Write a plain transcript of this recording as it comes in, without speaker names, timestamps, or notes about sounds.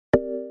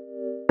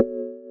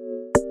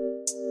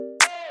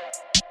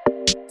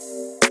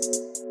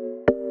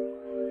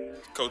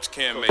Coach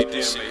Cam made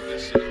this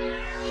shit.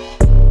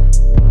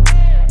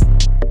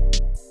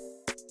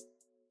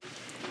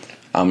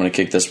 I'm going to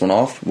kick this one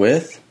off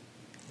with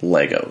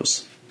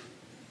Legos.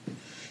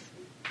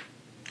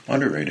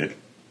 Underrated.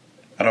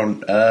 I don't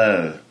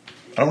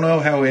know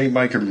how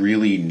anybody could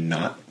really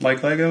not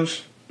like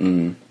Legos.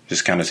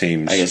 Just kind of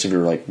seems. I guess if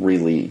you're like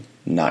really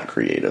not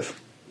creative.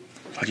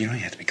 Like, you don't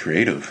have to be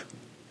creative.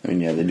 I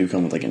mean, yeah, they do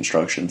come with like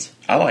instructions.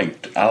 I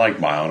liked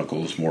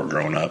Bionicles more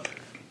growing up.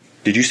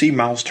 Did you see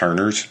Miles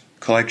Turner's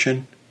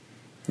collection?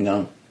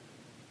 No.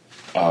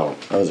 Oh,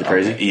 Was it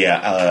crazy? Okay.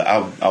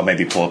 Yeah, I'll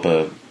maybe pull up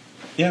a.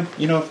 Yeah,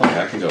 you know, if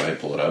I can go ahead and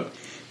pull it up.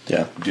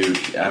 Yeah,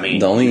 Dude, I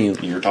mean,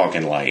 you're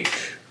talking like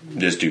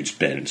this dude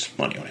spends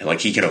money on it. Like,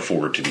 he can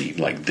afford to be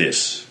like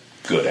this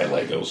good at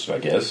Legos, I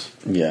guess.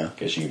 Yeah. I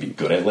guess you can be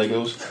good at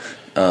Legos.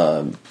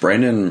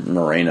 Brandon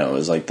Moreno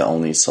is like the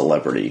only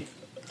celebrity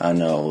I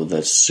know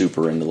that's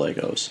super into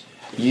Legos.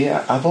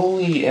 Yeah, I've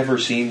only ever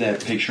seen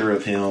that picture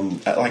of him.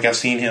 Like, I've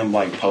seen him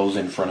like pose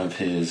in front of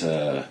his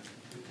like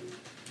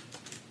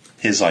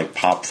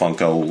Pop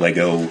Funko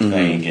Lego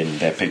thing, and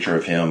that picture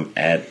of him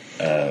at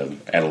a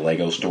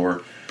Lego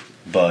store.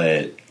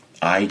 But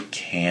I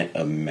can't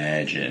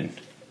imagine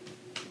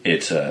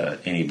it's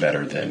any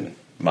better than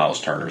Miles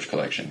Turner's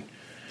collection.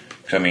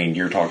 'Cause, I mean,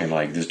 you're talking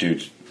like this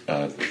dude's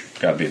got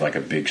to be like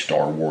a big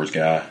Star Wars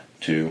guy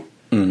too.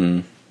 Mm-hmm.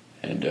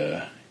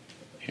 And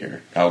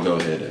here, I'll go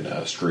ahead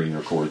and screen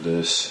record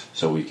this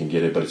so we can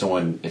get it. But it's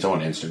on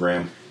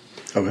Instagram.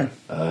 Okay.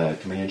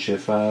 Command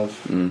Shift 5.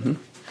 Mm-hmm.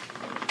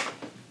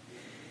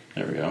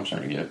 There we go. I'm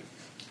starting to get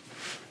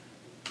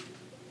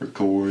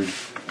record.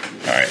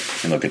 All right,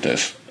 and look at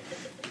this.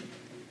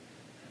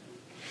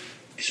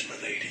 These are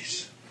my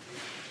ladies.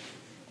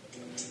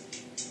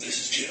 This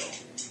is Jill.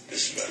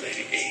 This is my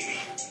lady Amy.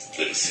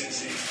 Little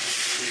Susie.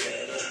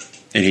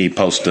 Brianna. And he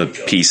posts the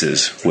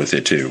pieces with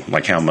it too,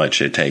 like how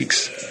much it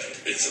takes.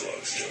 It's a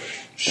long story.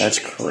 That's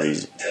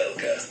crazy.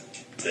 Helga.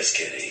 Miss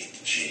Kitty.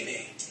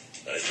 Jeannie.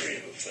 I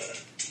dream of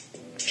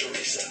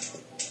Teresa.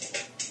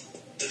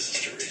 This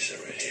is Teresa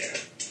right here.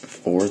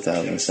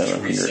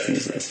 4,700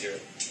 pieces.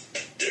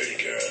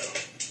 Dirty girl.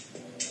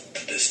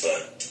 This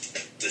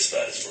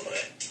spot is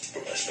for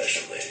my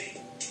special lady,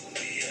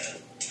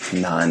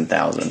 Leah.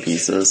 9,000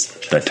 pieces.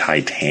 The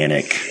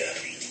Titanic. Yeah.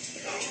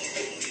 Oh,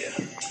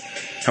 yeah.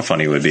 How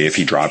funny it would be if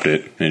he dropped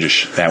it and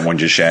just that one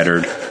just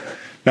shattered.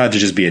 Not to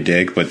just be a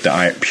dick, but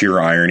the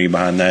pure irony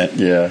behind that.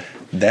 Yeah.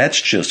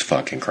 That's just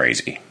fucking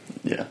crazy.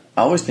 Yeah.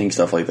 I always think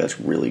stuff like that's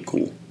really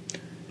cool.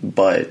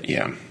 But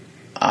Yeah.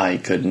 I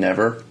could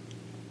never.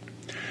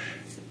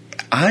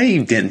 I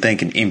didn't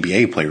think an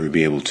NBA player would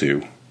be able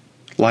to.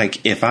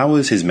 Like, if I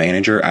was his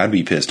manager, I'd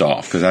be pissed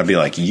off because I'd be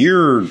like,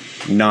 you're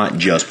not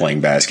just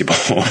playing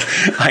basketball.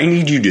 I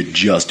need you to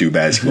just do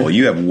basketball.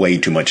 You have way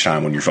too much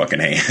time on your fucking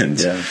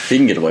hands. Yeah. He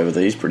can get away with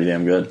it. He's pretty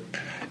damn good.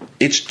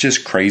 It's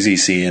just crazy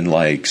seeing,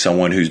 like,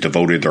 someone who's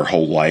devoted their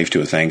whole life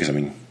to a thing. Because, I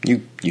mean,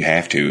 you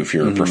have to if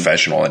you're a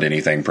professional at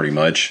anything, pretty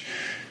much.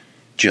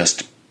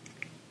 Just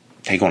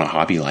take on a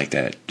hobby like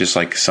that. Just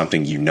like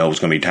something you know is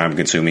going to be time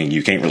consuming.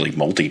 You can't really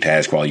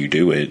multitask while you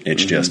do it.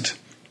 It's just,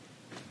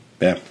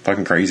 yeah,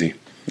 fucking crazy.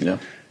 Yeah.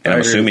 And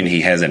I'm assuming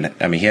he hasn't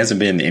been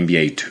in the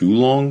NBA too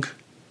long.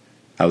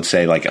 I would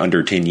say like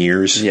under 10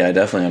 years. Yeah,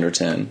 definitely under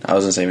 10. I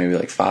was going to say maybe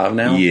like 5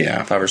 now.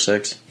 Yeah. 5 or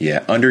 6.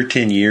 Yeah, under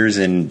 10 years.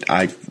 And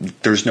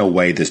there's no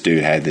way this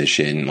dude had this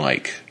shit in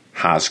like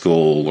high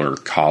school or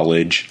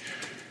college.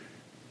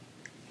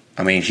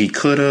 I mean, he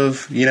could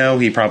have,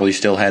 he probably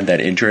still had that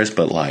interest,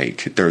 but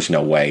like there's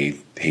no way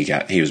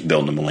he was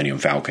building the Millennium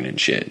Falcon and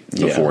shit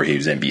before he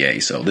was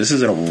NBA. So this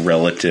is a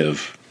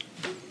relative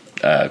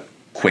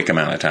quick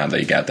amount of time that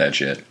he got that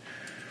shit.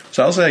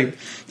 So I'll say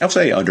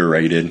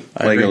underrated.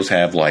 Legos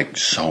have like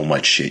so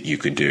much shit you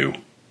could do.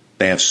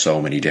 They have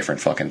so many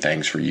different fucking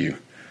things for you.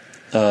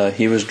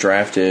 He was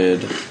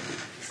drafted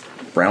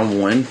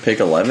round 1, pick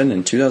 11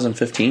 in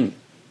 2015.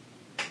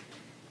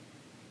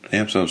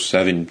 Yeah, so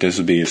this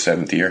would be his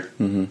 7th year.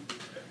 Mm-hmm.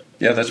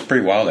 Yeah, that's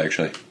pretty wild,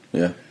 actually.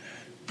 Yeah.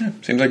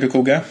 Seems like a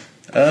cool guy.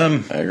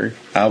 I agree.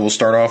 I will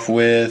start off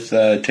with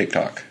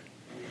TikTok.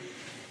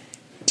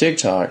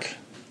 TikTok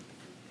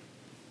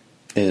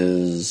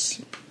is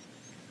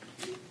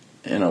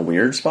in a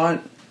weird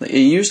spot. It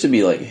used to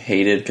be like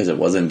hated because it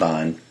wasn't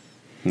Vine.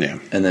 Yeah.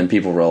 And then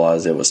people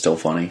realized it was still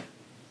funny.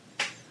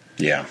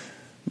 Yeah.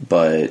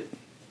 But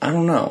I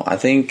don't know. I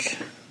think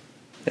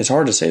it's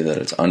hard to say that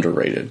it's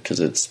underrated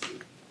because it's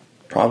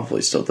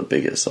probably still the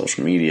biggest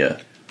social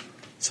media.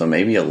 So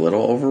maybe a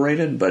little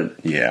overrated,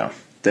 but yeah.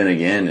 Then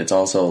again, it's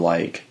also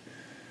like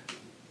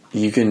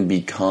you can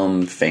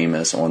become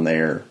famous on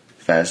there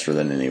faster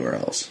than anywhere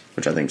else,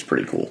 which I think is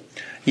pretty cool.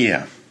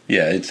 Yeah.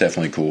 Yeah, it's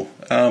definitely cool.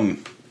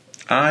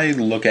 I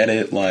look at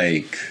it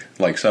like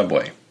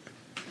Subway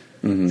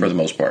for the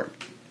most part.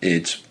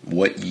 It's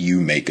what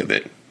you make of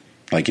it.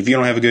 Like, if you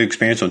don't have a good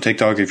experience on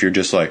TikTok, if you're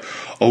just like,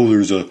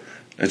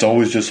 it's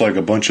always just like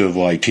a bunch of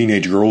like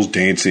teenage girls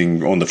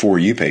dancing on the For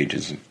You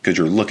pages because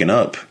you're looking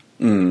up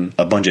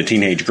a bunch of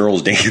teenage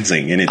girls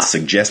dancing, and it's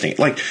suggesting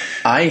like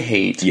I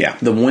hate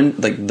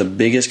the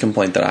biggest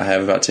complaint that I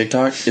have about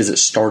TikTok is it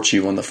starts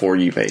you on the For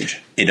You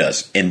page. It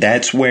does, and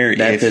that's where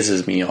that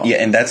pisses me off. Yeah,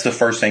 and that's the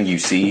first thing you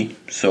see.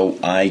 So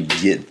I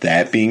get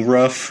that being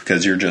rough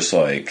because you're just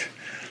like,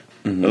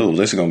 oh,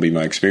 this is going to be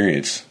my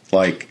experience.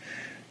 Like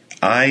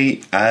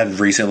I've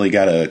recently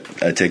got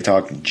a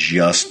TikTok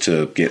just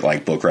to get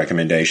like book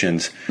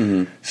recommendations.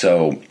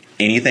 So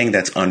anything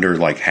that's under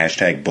like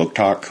hashtag book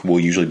talk will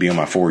usually be on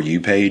my For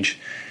You page.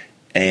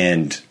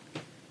 And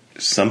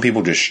some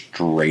people just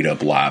straight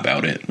up lie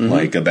about it,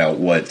 like about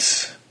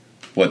what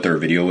their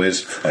video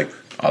is. Like,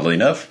 oddly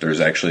enough, there's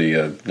actually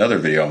another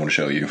video I want to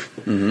show you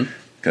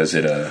because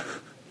it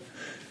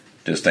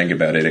just think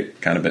about it,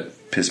 it kind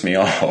of pissed me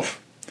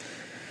off.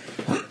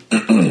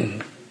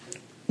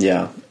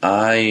 Yeah,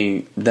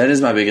 that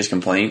is my biggest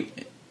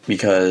complaint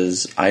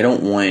because I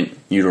don't want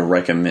you to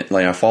recommend.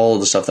 Like, I follow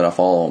the stuff that I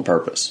follow on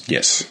purpose.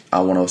 Yes,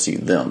 I want to see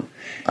them.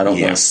 I don't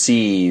want to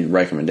see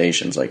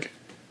recommendations. Like,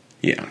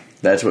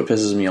 that's what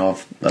pisses me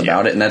off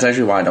about it, and that's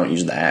actually why I don't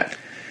use the app.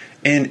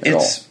 And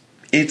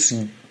it's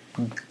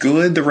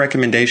good, the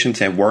recommendations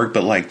have worked,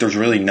 but like there's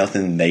really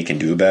nothing they can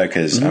do about it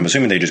because I'm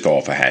assuming they just go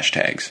off of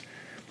hashtags.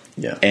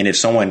 Yeah. And if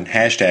someone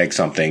hashtags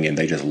something and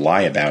they just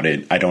lie about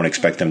it, I don't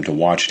expect them to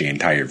watch the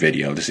entire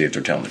video to see if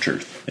they're telling the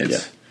truth.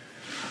 It's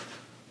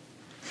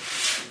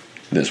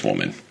this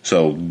woman.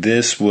 So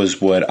this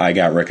was what I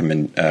got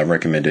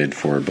recommended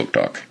for Book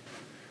Talk.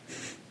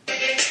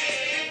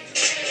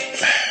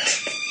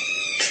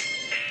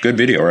 Good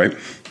video, right?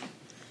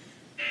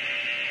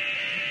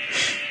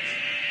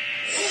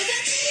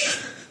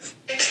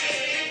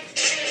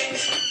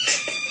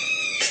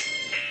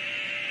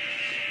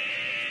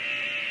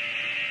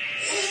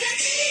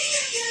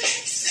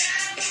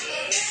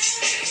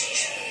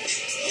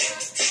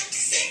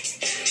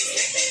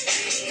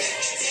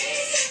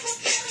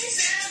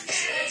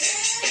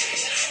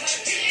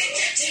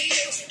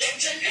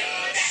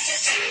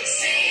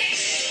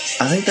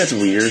 I think that's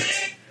weird.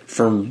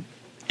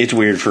 It's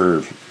weird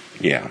for.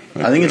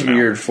 I think it's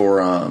weird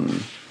for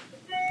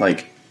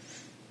like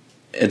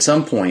at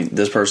some point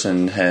this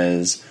person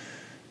has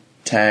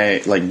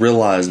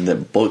realized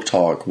that Book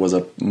Talk was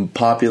a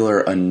popular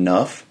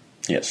enough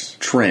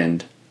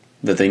trend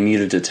that they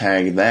needed to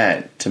tag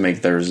that to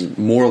make theirs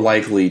more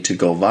likely to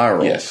go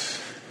viral.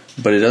 Yes.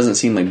 But it doesn't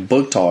seem like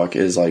Book Talk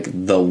is like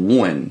the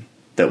one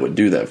that would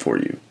do that for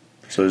you.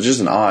 So it's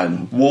just an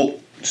odd. Well,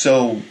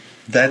 so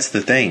that's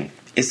the thing,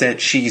 is that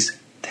she's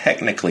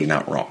technically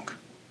not wrong.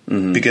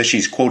 Because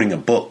she's quoting a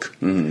book.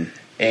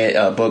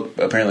 A book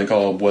apparently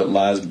called What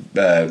Lies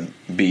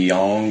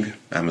Beyond.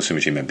 I'm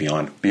assuming she meant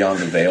Beyond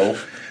the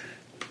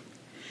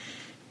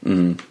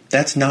Veil.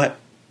 That's not,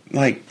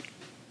 like,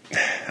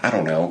 I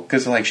don't know.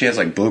 Because, like, she has,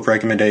 like, book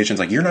recommendations.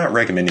 Like, you're not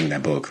recommending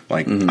that book.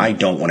 Like, I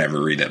don't want to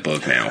ever read that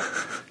book now.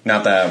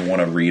 Not that I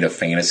want to read a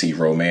fantasy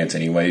romance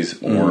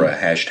anyways, or a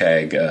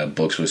hashtag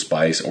books with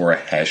spice, or a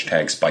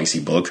hashtag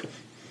spicy book.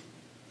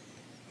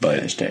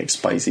 But hashtag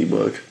spicy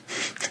book.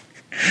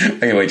 I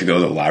can't wait to go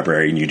to the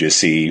library and you just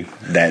see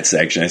that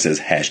section that says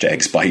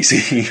hashtag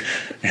spicy.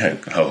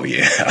 Oh,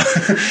 yeah.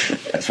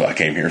 That's what I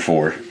came here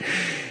for.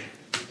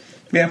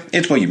 Yeah,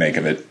 it's what you make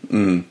of it.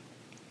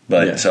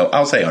 But so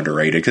I'll say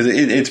underrated because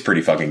it's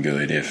pretty fucking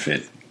good if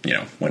it,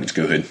 when it's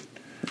good.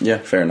 Yeah,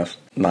 fair enough.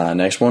 My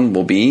next one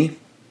will be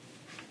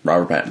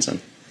Robert Pattinson.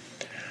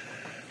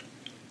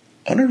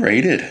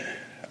 Underrated.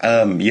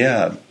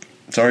 Yeah.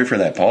 Sorry for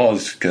that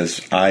pause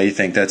because I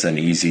think that's an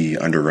easy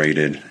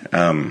underrated.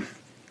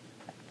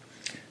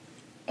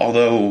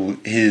 Although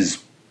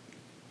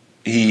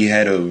he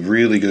had a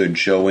really good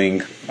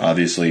showing,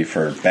 obviously,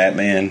 for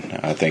Batman.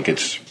 I think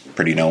it's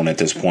pretty known at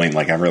this point.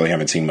 Like, I really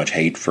haven't seen much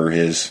hate for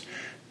his,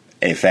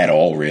 if at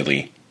all,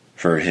 really,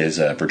 for his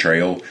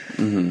portrayal.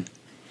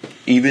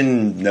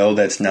 Even though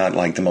that's not,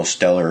 like, the most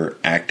stellar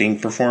acting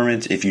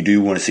performance, if you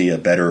do want to see a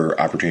better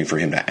opportunity for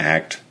him to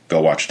act,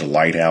 go watch The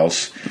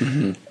Lighthouse.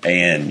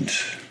 And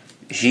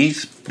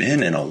he's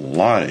been in a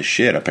lot of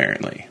shit,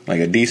 apparently. Like,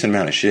 a decent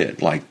amount of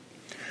shit. Like,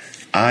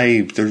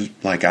 I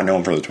know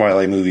him for the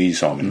Twilight movies,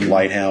 saw him in The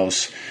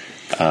Lighthouse,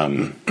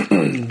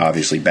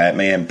 obviously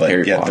Batman, but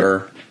Harry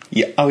Potter.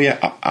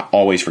 I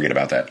always forget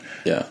about that.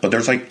 Yeah. But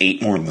there's like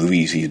 8 more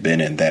movies he's been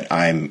in that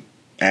I'm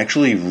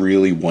actually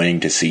really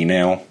wanting to see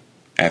now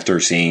after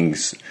seeing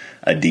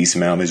a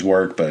decent amount of his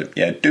work. But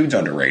yeah, dude's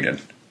underrated.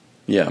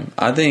 Yeah,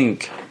 I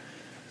think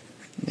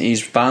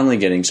he's finally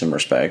getting some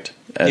respect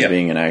as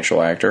being an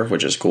actual actor,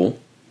 which is cool.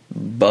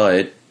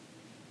 But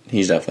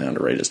he's definitely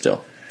underrated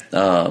still.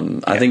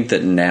 I think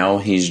that now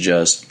he's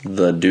just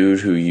the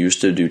dude who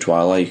used to do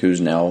Twilight, who's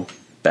now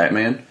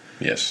Batman.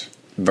 Yes.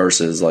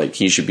 Versus, like,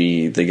 he should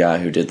be the guy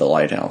who did The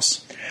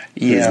Lighthouse,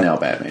 who's now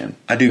Batman.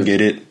 I do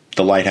get it.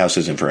 The Lighthouse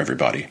isn't for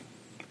everybody.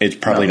 It's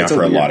probably not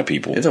for a lot of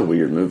people. It's a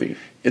weird movie.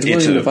 It's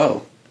William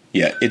Dafoe.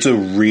 Yeah, it's a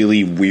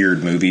really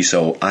weird movie,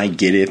 so I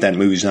get it if that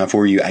movie's not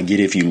for you. I get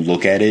it if you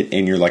look at it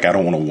and you're like, I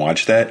don't want to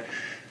watch that.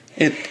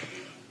 It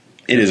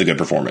is a good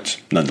performance,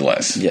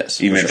 nonetheless.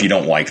 Yes. Even if you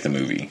don't like the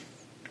movie.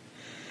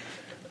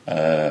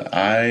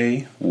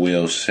 I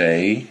will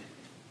say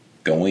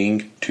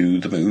going to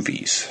the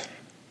movies.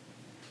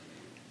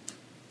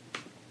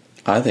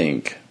 I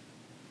think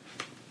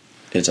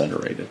it's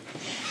underrated.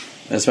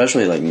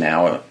 Especially like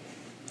now.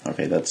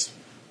 Okay, that's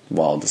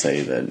wild to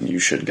say that you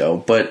should go.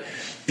 But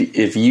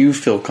if you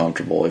feel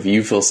comfortable, if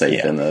you feel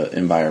safe in the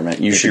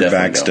environment, you should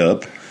definitely vaxxed go.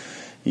 up.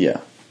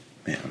 Yeah.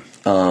 Yeah.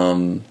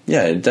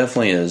 Yeah, it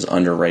definitely is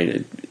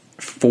underrated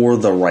for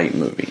the right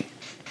movie.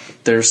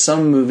 There's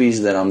some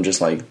movies that I'm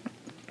just like,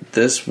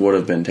 this would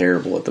have been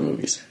terrible at the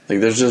movies. Like,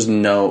 there's just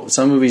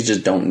some movies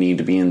just don't need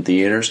to be in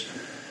theaters,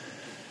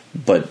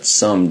 but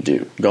some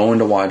do. Going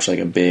to watch like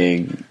a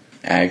big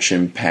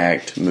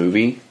action-packed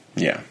movie.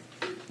 Yeah.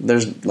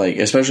 There's like,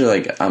 especially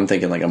like, I'm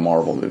thinking like a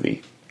Marvel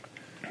movie.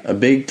 A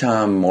big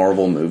time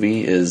Marvel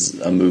movie is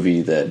a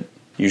movie that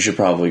you should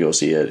probably go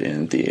see it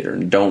in theater.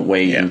 Don't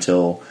wait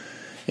until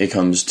it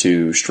comes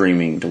to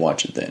streaming to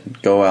watch it then.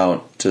 Go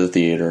out to the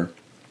theater,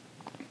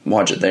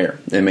 watch it there.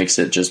 It makes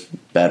it just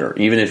better.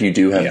 Even if you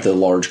do have the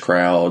large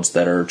crowds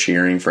that are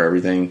cheering for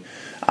everything,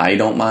 I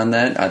don't mind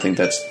that. I think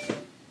that's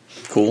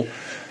cool.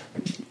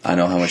 I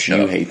know how much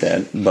you hate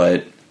that,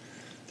 but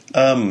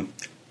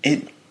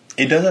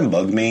it doesn't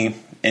bug me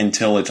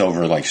until it's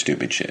over like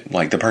stupid shit.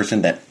 Like the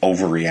person that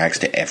overreacts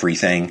to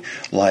everything.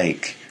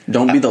 Like,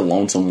 don't be the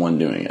lonesome one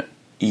doing it.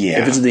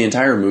 Yeah. If it's the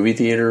entire movie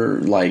theater,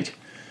 like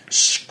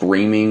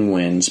screaming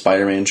when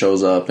Spider-Man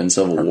shows up in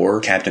Civil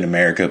War, Captain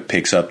America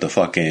picks up the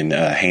fucking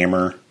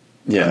hammer.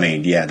 Yeah. I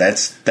mean,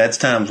 that's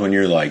times when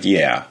you're like,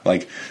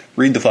 like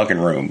read the fucking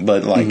room.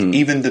 But like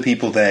even the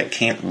people that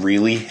can't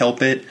really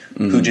help it,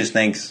 who just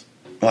thinks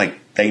like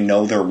they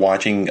know they're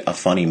watching a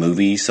funny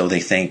movie, so they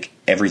think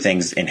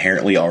everything's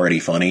inherently already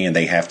funny, and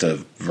they have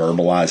to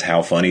verbalize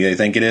how funny they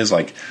think it is.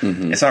 Like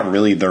it's not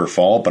really their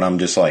fault, but I'm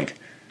just like,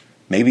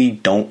 maybe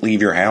don't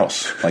leave your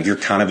house. Like, you're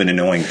kind of an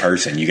annoying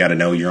person. You got to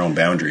know your own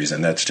boundaries,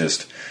 and that's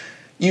just,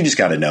 you just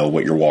got to know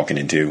what you're walking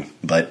into.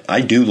 But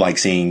I do like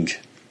seeing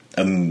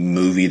a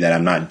movie that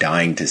I'm not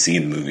dying to see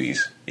in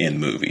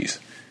movies.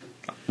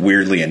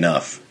 Weirdly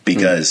enough,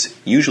 because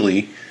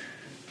usually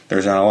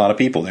there's not a lot of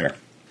people there,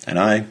 and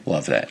I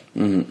love that.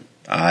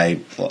 I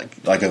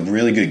like a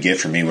really good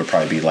gift for me would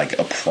probably be like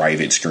a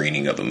private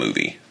screening of a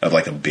movie, of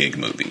like a big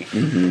movie.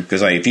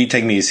 Because like if you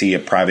take me to see a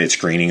private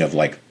screening of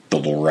like the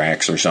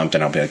Lorax or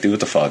something, I'll be like, dude, what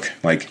the fuck?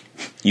 Like,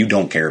 you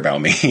don't care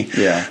about me.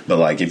 Yeah. But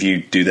like, if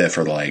you do that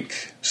for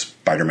like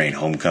Spider-Man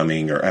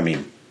Homecoming, or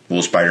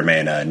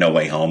Spider-Man No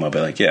Way Home, I'll be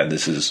like, yeah,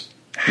 this is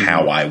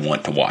how I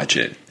want to watch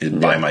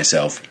it. By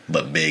myself,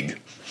 but big.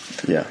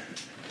 Yeah.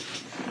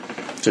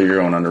 So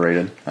you're going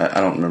underrated? I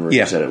don't remember if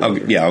you said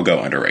it. I'll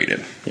go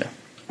underrated. Yeah.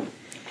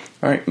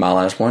 All right, my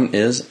last one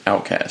is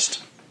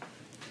Outkast.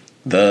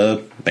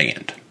 The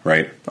band,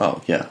 right?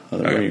 Oh, yeah.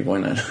 Where are you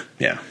going at?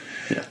 Yeah.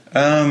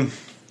 Yeah.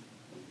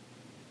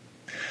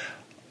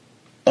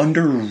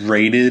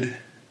 Underrated,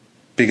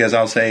 because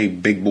I'll say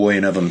Big Boy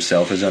in of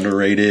himself is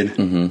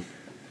underrated.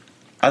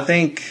 I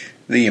think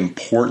the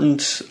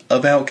importance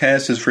of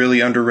Outkast is really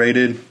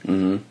underrated,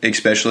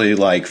 especially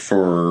like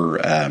for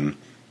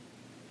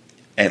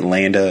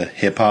Atlanta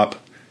hip hop.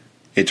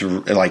 It's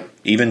like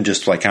even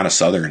just like kind of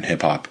Southern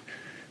hip hop.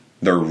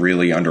 They're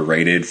really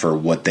underrated for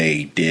what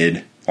they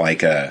did.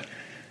 Like,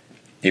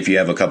 if you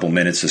have a couple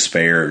minutes to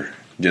spare,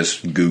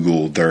 just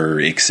Google their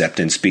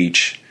acceptance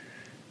speech,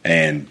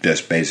 and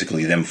just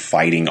basically them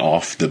fighting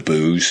off the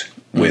booze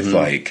with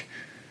like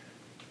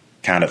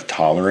kind of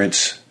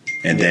tolerance.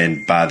 And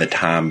then by the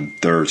time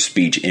their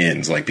speech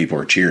ends, like people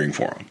are cheering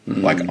for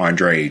them. Like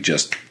Andre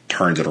just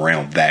turns it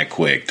around that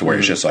quick to where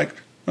it's just like,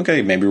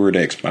 okay, maybe we're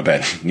dicks. My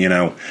bad. You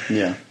know?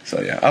 Yeah.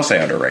 So yeah, I'll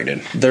say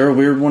underrated. They're a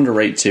weird one to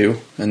rate too,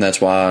 and that's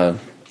why.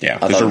 Yeah,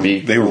 I thought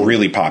they were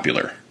really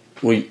popular.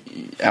 Well,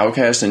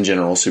 Outkast in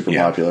general super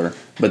popular,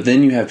 but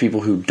then you have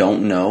people who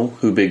don't know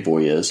who Big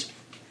Boy is.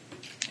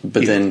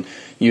 But then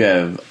you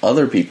have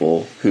other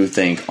people who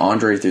think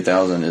Andre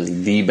 3000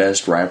 is the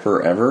best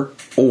rapper ever,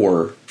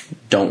 or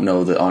don't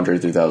know that Andre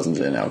 3000's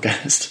in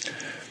Outkast.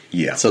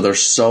 Yeah. So they're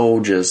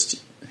so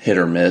just hit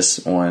or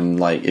miss on,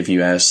 like, if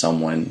you ask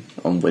someone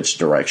on which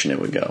direction it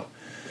would go.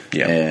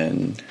 Yeah.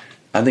 And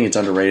I think it's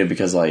underrated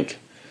because, like,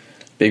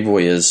 Big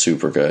Boy is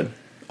super good.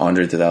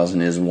 Andre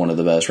 3000 is one of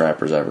the best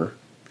rappers ever.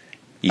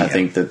 Yeah. I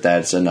think that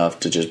that's enough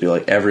to just be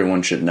like,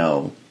 everyone should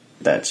know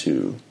that's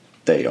who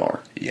they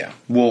are. Yeah.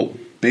 Well,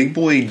 Big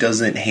Boy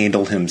doesn't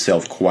handle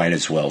himself quite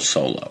as well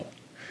solo.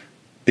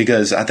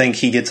 Because I think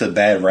he gets a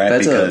bad rap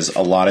because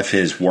a lot of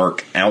his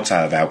work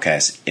outside of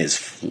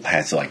Outkast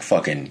has like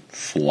fucking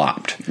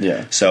flopped.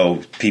 Yeah.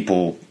 So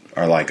people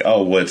are like,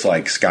 oh, well, it's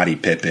like Scottie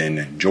Pippen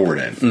and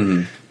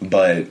Jordan.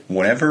 But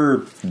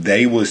whenever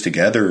they was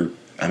together,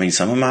 I mean,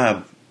 some of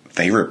my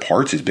favorite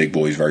parts is Big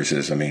Boy's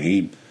verses. I mean,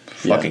 he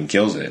fucking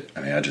kills it.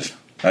 I mean, I just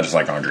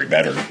like Andre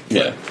better.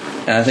 Yeah.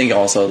 And I think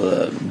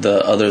also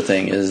the other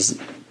thing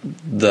is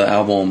the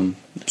album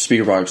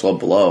Speaker Box Love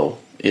Below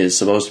is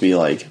supposed to be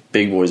like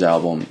Big Boy's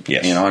album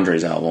and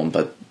Andre's album,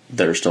 but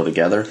they're still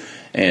together.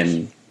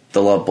 And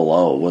the Love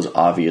Below was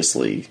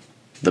obviously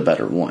the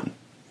better one.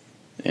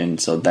 And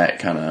so that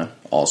kind of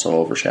also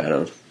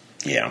overshadowed.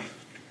 Yeah.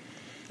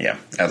 Yeah.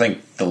 I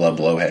think The Love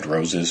Below had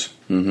Roses.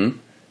 Mm-hmm.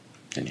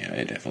 And yeah,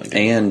 it definitely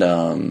did.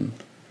 And,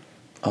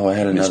 I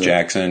had Miss another.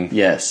 Jackson.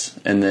 Yes.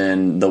 And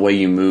then The Way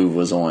You Move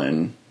was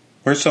on.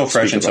 We're So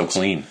Fresh and So Speakerbox.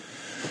 Clean.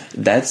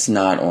 That's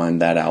not on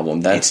that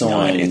album. That's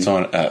on. It's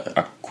on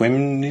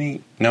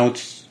Aquimini. No,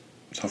 it's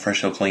So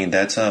Fresh, So Clean.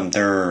 That's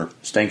their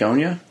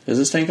Stankonia? Is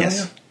it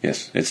Stankonia?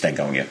 yes, it's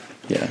Stankonia.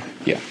 Yeah.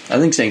 Yeah, I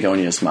think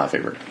Stankonia is my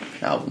favorite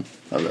album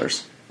of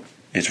theirs.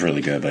 it's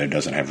really good, but it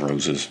doesn't have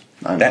Roses.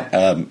 I know.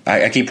 That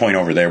I keep pointing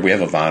over there. We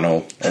have a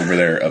vinyl over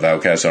there of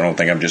Outkast. So I don't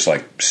think I'm just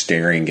like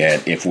staring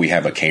at if we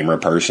have a camera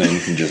person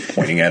and just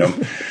pointing at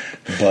them.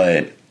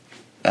 But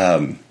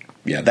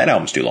yeah, that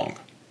album's too long.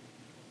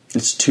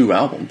 It's 2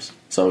 albums.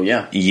 So,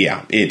 yeah.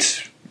 Yeah,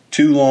 it's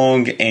too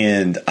long,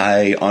 and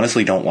I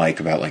honestly don't like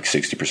about like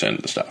 60%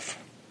 of the stuff.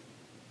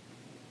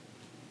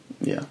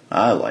 Yeah.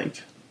 I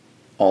like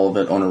all of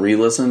it on a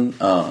re-listen.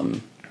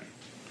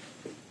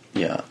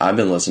 Yeah. I've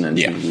been listening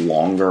to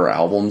longer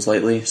albums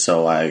lately,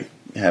 so I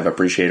have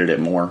appreciated it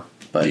more.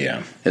 But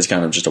Yeah. it's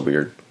kind of just a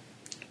weird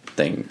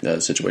thing,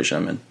 situation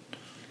I'm in.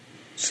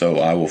 So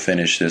I will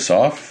finish this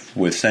off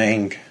with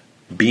saying,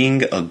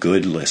 being a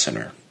good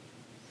listener.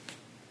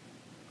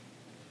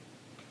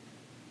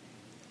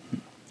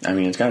 I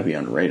mean, it's got to be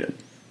underrated.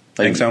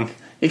 Think so?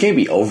 It can't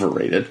be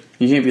overrated.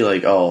 You can't be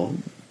like, oh,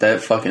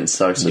 that fucking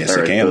sucks that Yes,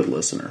 they're it a can. good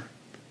listener.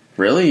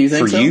 Really? You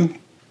think For so? you,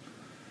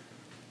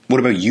 what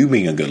about you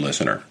being a good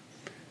listener?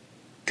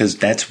 Because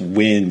that's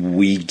when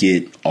we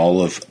get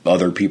all of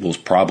other people's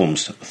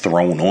problems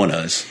thrown on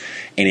us,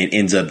 and it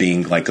ends up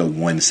being like a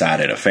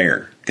one-sided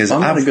affair. Because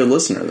I'm not a good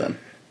listener then.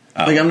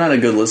 Like, I'm not a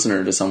good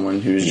listener to someone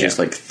who's Yeah. just,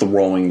 like,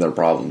 throwing their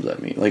problems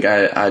at me. Like,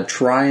 I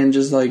try and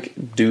just, like,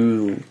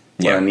 do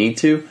what I need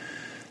to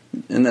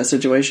in that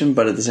situation,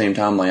 but at the same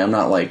time, like, I'm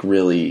not, like,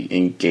 really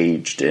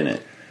engaged in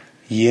it.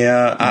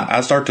 Yeah,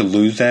 I start to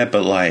lose that,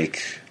 but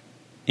like,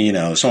 you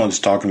know, if someone's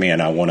talking to me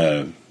and I want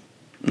to,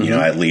 you know,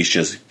 at least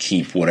just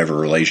keep whatever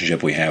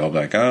relationship we have. I'm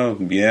like, oh,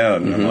 yeah.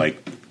 And I'm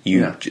like,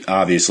 you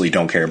obviously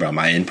don't care about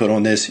my input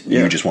on this.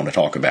 Yeah. You just want to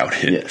talk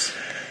about it. Yes.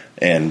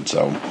 And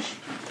so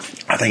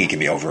I think it can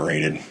be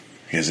overrated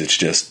because it's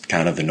just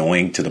kind of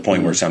annoying to the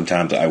point where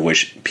sometimes I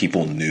wish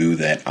people knew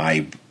that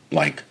I,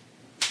 like,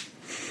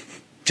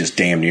 just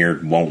damn near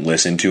won't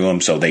listen to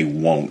them, so they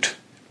won't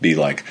be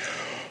like,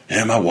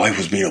 yeah, my wife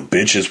was being a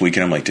bitch this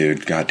weekend. I'm like,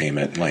 dude, god damn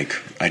it. Like,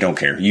 I don't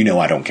care. You know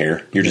I don't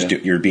care. You're just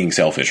you're being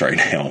selfish right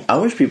now. I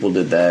wish people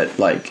did that,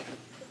 like,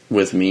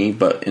 with me,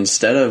 but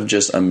instead of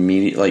just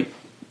immediate, like,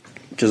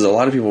 because a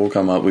lot of people will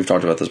come up, we've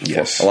talked about this before,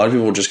 Yes. a lot of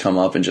people will just come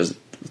up and just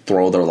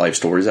throw their life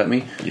stories at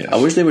me. Yes. I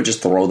wish they would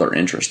just throw their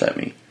interest at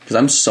me, because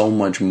I'm so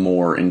much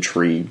more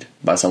intrigued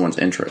by someone's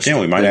interest. Yeah,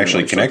 we might than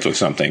actually their connect story. with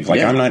something.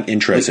 Like, Yeah. I'm not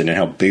interested in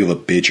how big of a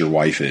bitch your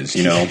wife is,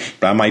 you know?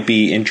 But I might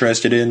be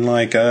interested in,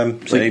 like, say,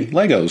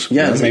 Legos.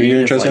 Yeah, You know, it's maybe like, you're even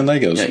if, interested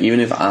like, in Legos. Yeah, even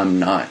if I'm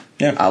not.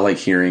 Yeah. I like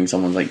hearing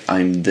someone's like,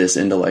 I'm this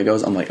into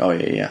Legos. I'm like, oh,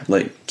 yeah.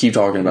 Like, keep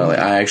talking about it. Like,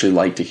 I actually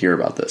like to hear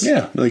about this.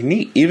 Yeah, like,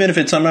 neat. Even if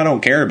it's something I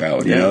don't care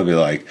about, you Yeah. know? Be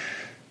like,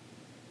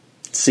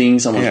 Seeing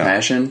someone's Yeah.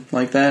 passion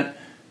like that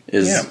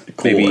is Yeah,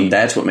 cool. maybe- And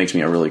that's what makes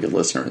me a really good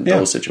listener in Yeah.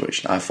 those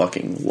situations. I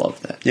fucking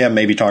love that. yeah,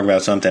 maybe talk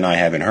about something I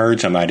haven't heard,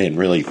 something I didn't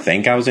really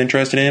think I was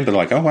interested in, but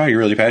like, oh, wow, you're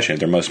really passionate.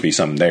 There must be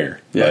something there.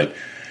 Yeah.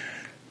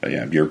 But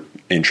yeah, your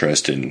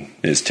interest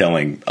is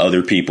telling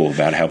other people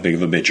about how big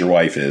of a bitch your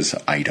wife is.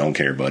 I don't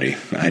care, buddy.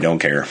 I don't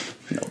care.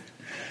 No.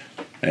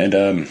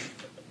 And,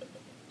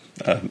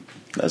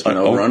 That's been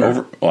over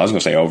under. well, I was going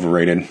to say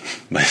overrated,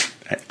 but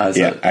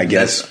yeah, I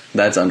guess.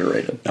 That's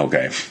underrated.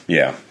 Okay.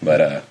 Yeah.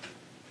 But,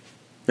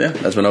 Yeah,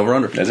 that's been over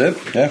under. that's it.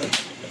 Yeah.